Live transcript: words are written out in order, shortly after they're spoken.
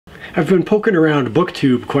I've been poking around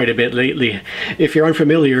BookTube quite a bit lately. If you're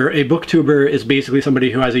unfamiliar, a booktuber is basically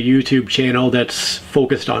somebody who has a YouTube channel that's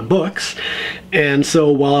focused on books. And so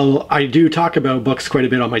while I do talk about books quite a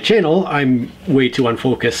bit on my channel, I'm way too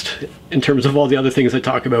unfocused in terms of all the other things I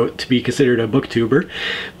talk about to be considered a booktuber.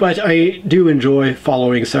 But I do enjoy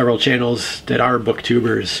following several channels that are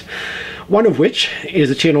booktubers. One of which is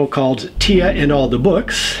a channel called Tia and All the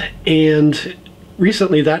Books, and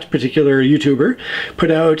recently that particular YouTuber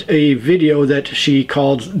put out a video that she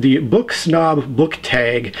called the Snob Book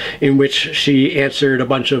Tag, in which she answered a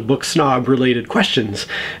bunch of book snob related questions.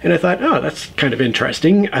 And I thought, oh, that's kind of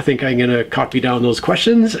interesting. I think I'm going to copy down those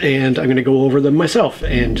questions and I'm going to go over them myself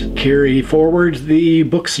and carry forward the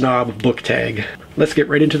Book Snob Book Tag. Let's get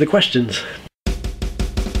right into the questions.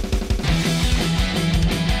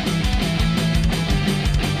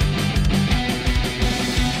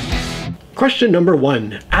 Question number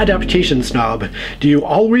 1. Adaptation Snob. Do you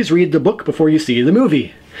always read the book before you see the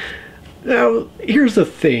movie? Now, here's the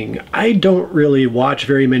thing. I don't really watch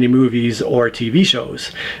very many movies or TV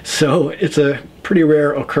shows, so it's a pretty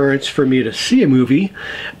rare occurrence for me to see a movie,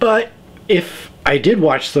 but if I did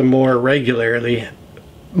watch them more regularly,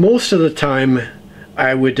 most of the time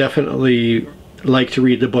I would definitely like to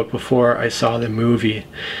read the book before I saw the movie.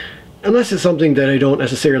 Unless it's something that I don't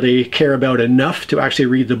necessarily care about enough to actually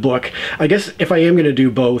read the book. I guess if I am going to do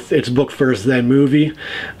both, it's book first then movie.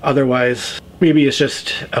 Otherwise, maybe it's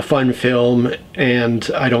just a fun film and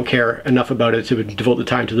I don't care enough about it to devote the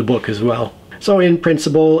time to the book as well. So in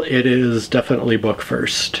principle, it is definitely book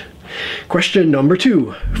first. Question number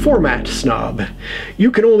 2. Format Snob. You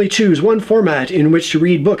can only choose one format in which to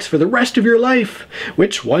read books for the rest of your life.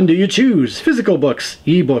 Which one do you choose? Physical books,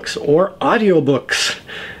 ebooks, or audiobooks?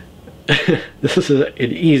 This is an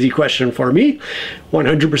easy question for me.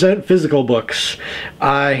 100% physical books.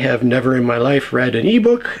 I have never in my life read an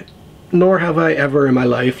ebook, nor have I ever in my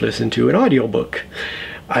life listened to an audiobook.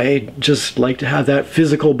 I just like to have that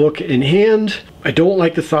physical book in hand. I don't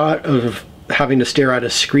like the thought of having to stare at a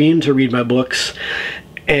screen to read my books.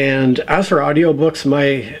 And as for audiobooks,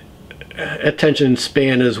 my attention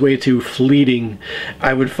span is way too fleeting.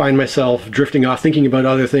 I would find myself drifting off thinking about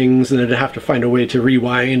other things, and I'd have to find a way to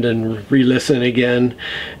rewind and re-listen again.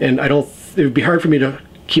 And it would be hard for me to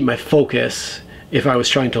keep my focus if I was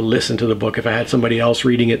trying to listen to the book, if I had somebody else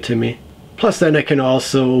reading it to me. Plus then I can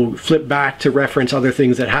also flip back to reference other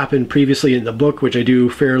things that happened previously in the book, which I do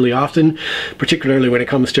fairly often, particularly when it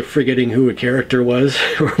comes to forgetting who a character was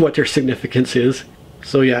or what their significance is.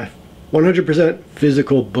 So yeah, 100%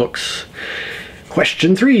 physical books.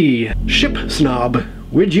 Question 3. Ship Snob.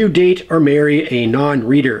 Would you date or marry a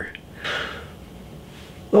non-reader?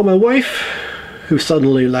 Well, my wife, who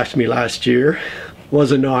suddenly left me last year,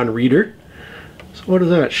 was a non-reader. So what does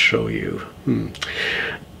that show you?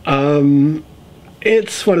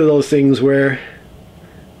 It's one of those things where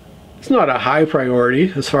it's not a high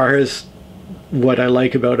priority as far as what I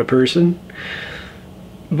like about a person,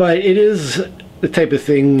 but it is the type of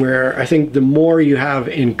thing where I think the more you have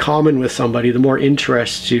in common with somebody, the more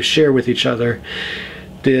interests you share with each other,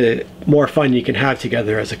 the more fun you can have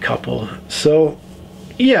together as a couple. So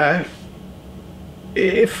yeah,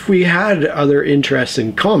 if we had other interests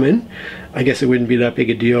in common, I guess it wouldn't be that big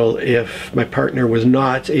a deal if my partner was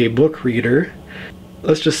not a book reader.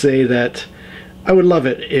 Let's just say that I would love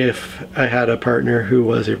it if I had a partner who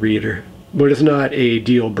was a reader, but it's not a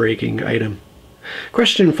deal-breaking item.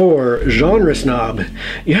 Question 4. Genre Snob.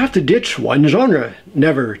 You have to ditch one genre,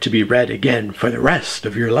 never to be read again for the rest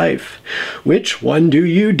of your life. Which one do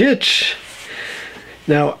you ditch?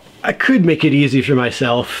 Now, I could make it easy for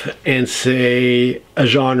myself and say a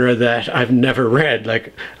genre that I've never read.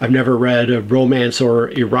 Like, I've never read a romance or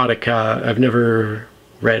erotica. I've never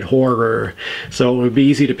read horror. So it would be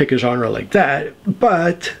easy to pick a genre like that.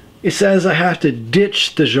 But it says I have to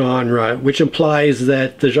ditch the genre, which implies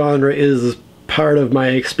that the genre is part of my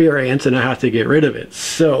experience and I have to get rid of it.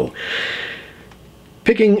 So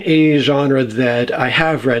picking a genre that I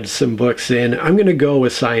have read some books in, I'm going to go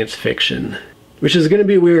with science fiction, which is going to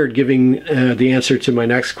be weird giving the answer to my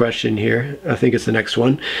next question here. I think it's the next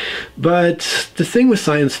one. But the thing with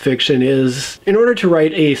science fiction is, in order to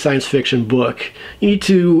write a science fiction book, you need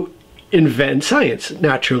to invent science,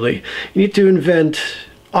 naturally. You need to invent,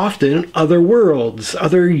 often, other worlds,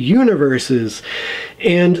 other universes,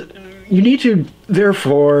 and you need to,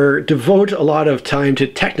 therefore, devote a lot of time to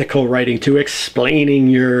technical writing, to explaining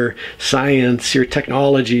your science, your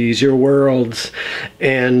technologies, your worlds.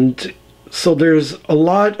 And so there's a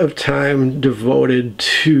lot of time devoted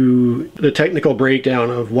to the technical breakdown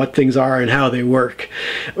of what things are and how they work,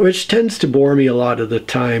 which tends to bore me a lot of the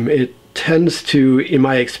time. It tends to, in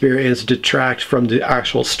my experience, detract from the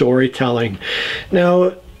actual storytelling.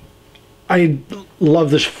 Now, I love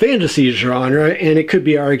this fantasy genre, and it could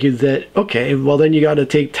be argued that, okay, well then you got to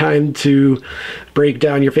take time to break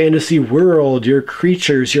down your fantasy world, your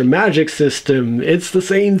creatures, your magic system. It's the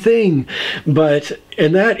same thing. But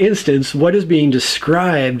in that instance, what is being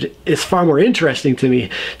described is far more interesting to me,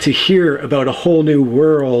 to hear about a whole new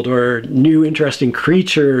world or new interesting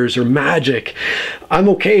creatures or magic. I'm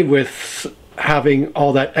okay with having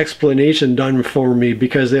all that explanation done for me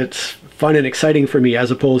because it's fun and exciting for me,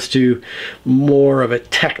 as opposed to more of a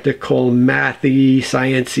technical, mathy,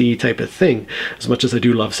 sciencey type of thing, as much as I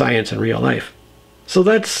do love science in real life. So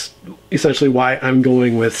that's essentially why I'm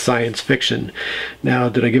going with science fiction. Now,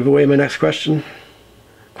 did I give away my next question?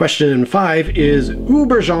 Question 5 is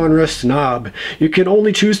Uber Genre Snob. You can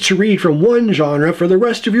only choose to read from one genre for the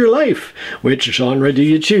rest of your life. Which genre do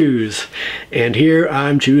you choose? And here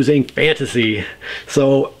I'm choosing fantasy.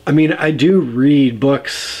 So, I mean, I do read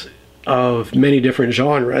books of many different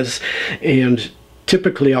genres, and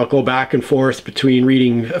typically I'll go back and forth between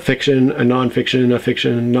reading a fiction, a non-fiction, a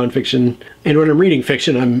fiction, non-fiction. And when I'm reading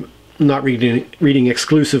fiction, I'm not reading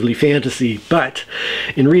exclusively fantasy, but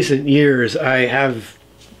in recent years I have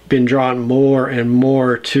been drawn more and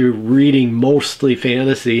more to reading mostly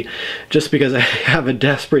fantasy, just because I have a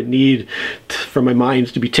desperate need for my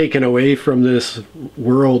mind to be taken away from this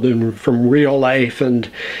world and from real life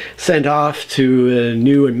and sent off to a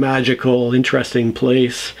new and magical, interesting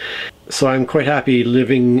place. So I'm quite happy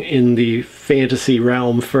living in the fantasy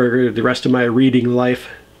realm for the rest of my reading life.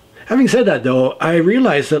 Having said that though, I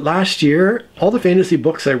realized that last year, all the fantasy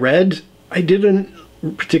books I read, I didn't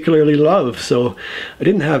particularly love, so I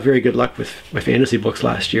didn't have very good luck with my fantasy books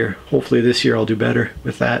last year. Hopefully this year I'll do better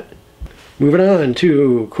with that. Moving on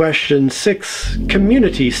to question 6,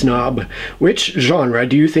 Community Snob. Which genre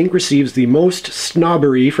do you think receives the most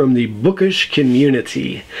snobbery from the bookish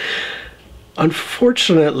community?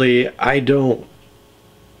 Unfortunately, I don't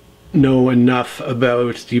know enough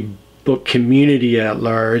about the book community at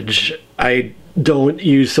large. I don't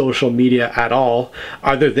use social media at all,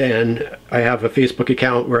 other than I have a Facebook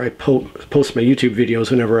account where I post my YouTube videos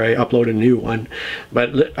whenever I upload a new one,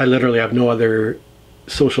 but I literally have no other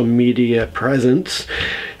social media presence.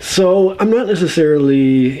 So I'm not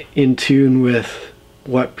necessarily in tune with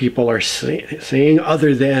what people are saying,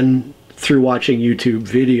 other than through watching YouTube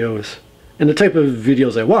videos. And the type of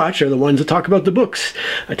videos I watch are the ones that talk about the books.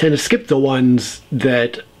 I tend to skip the ones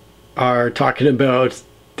that are talking about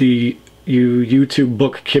the YouTube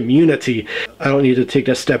book community. I don't need to take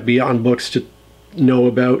a step beyond books to know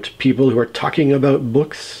about people who are talking about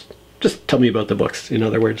books. Just tell me about the books, in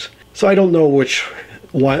other words. So I don't know which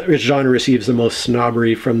genre receives the most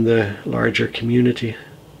snobbery from the larger community.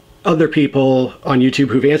 Other people on YouTube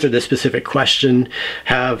who've answered this specific question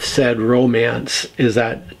have said romance is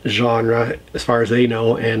that genre as far as they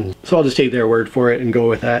know, and so I'll just take their word for it and go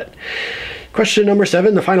with that. Question number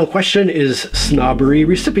 7, the final question, is Snobbery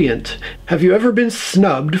Recipient. Have you ever been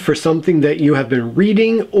snubbed for something that you have been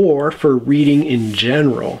reading or for reading in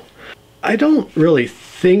general? I don't really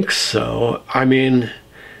think so. I mean,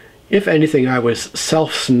 if anything, I was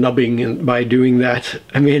self-snubbing by doing that.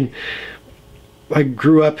 I mean, I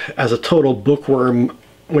grew up as a total bookworm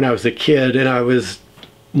when I was a kid, and I was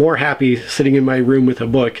more happy sitting in my room with a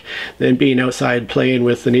book than being outside playing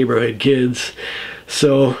with the neighborhood kids.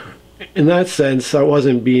 So in that sense, I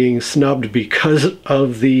wasn't being snubbed because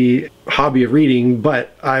of the hobby of reading,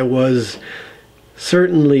 but I was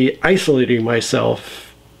certainly isolating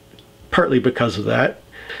myself partly because of that.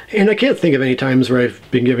 And I can't think of any times where I've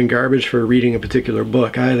been given garbage for reading a particular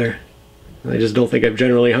book either. I just don't think I've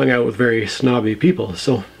generally hung out with very snobby people.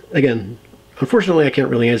 So again, unfortunately, I can't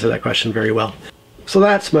really answer that question very well. So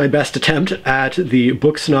that's my best attempt at the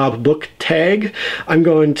Snob Book Tag. I'm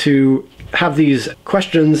going to have these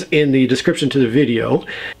questions in the description to the video.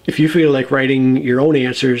 If you feel like writing your own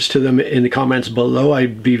answers to them in the comments below,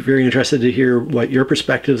 I'd be very interested to hear what your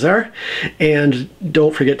perspectives are. And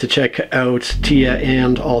don't forget to check out Tia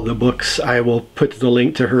and all the books. I will put the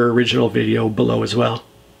link to her original video below as well.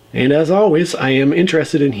 And as always, I am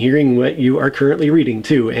interested in hearing what you are currently reading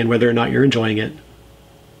too, and whether or not you're enjoying it.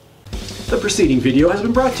 The preceding video has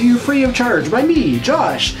been brought to you free of charge by me,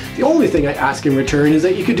 Josh. The only thing I ask in return is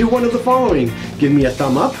that you could do one of the following. Give me a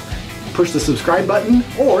thumb up, push the subscribe button,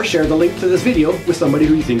 or share the link to this video with somebody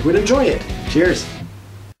who you think would enjoy it. Cheers.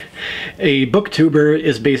 A booktuber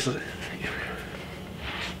is basically...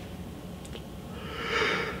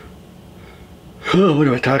 Oh, what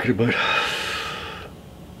am I talking about?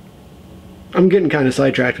 I'm getting kind of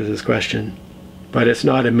sidetracked with this question, but it's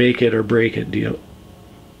not a make it or break it deal.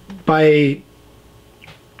 I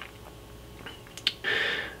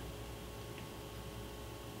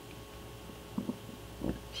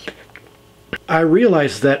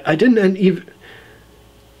realized that I didn't even...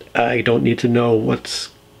 I don't need to know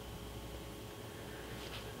what's...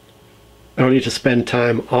 I don't need to spend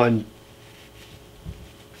time on...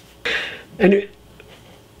 And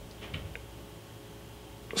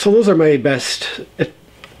so those are my best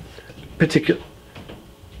particular...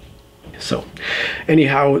 So,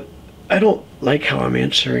 anyhow, I don't like how I'm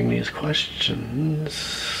answering these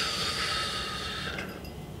questions.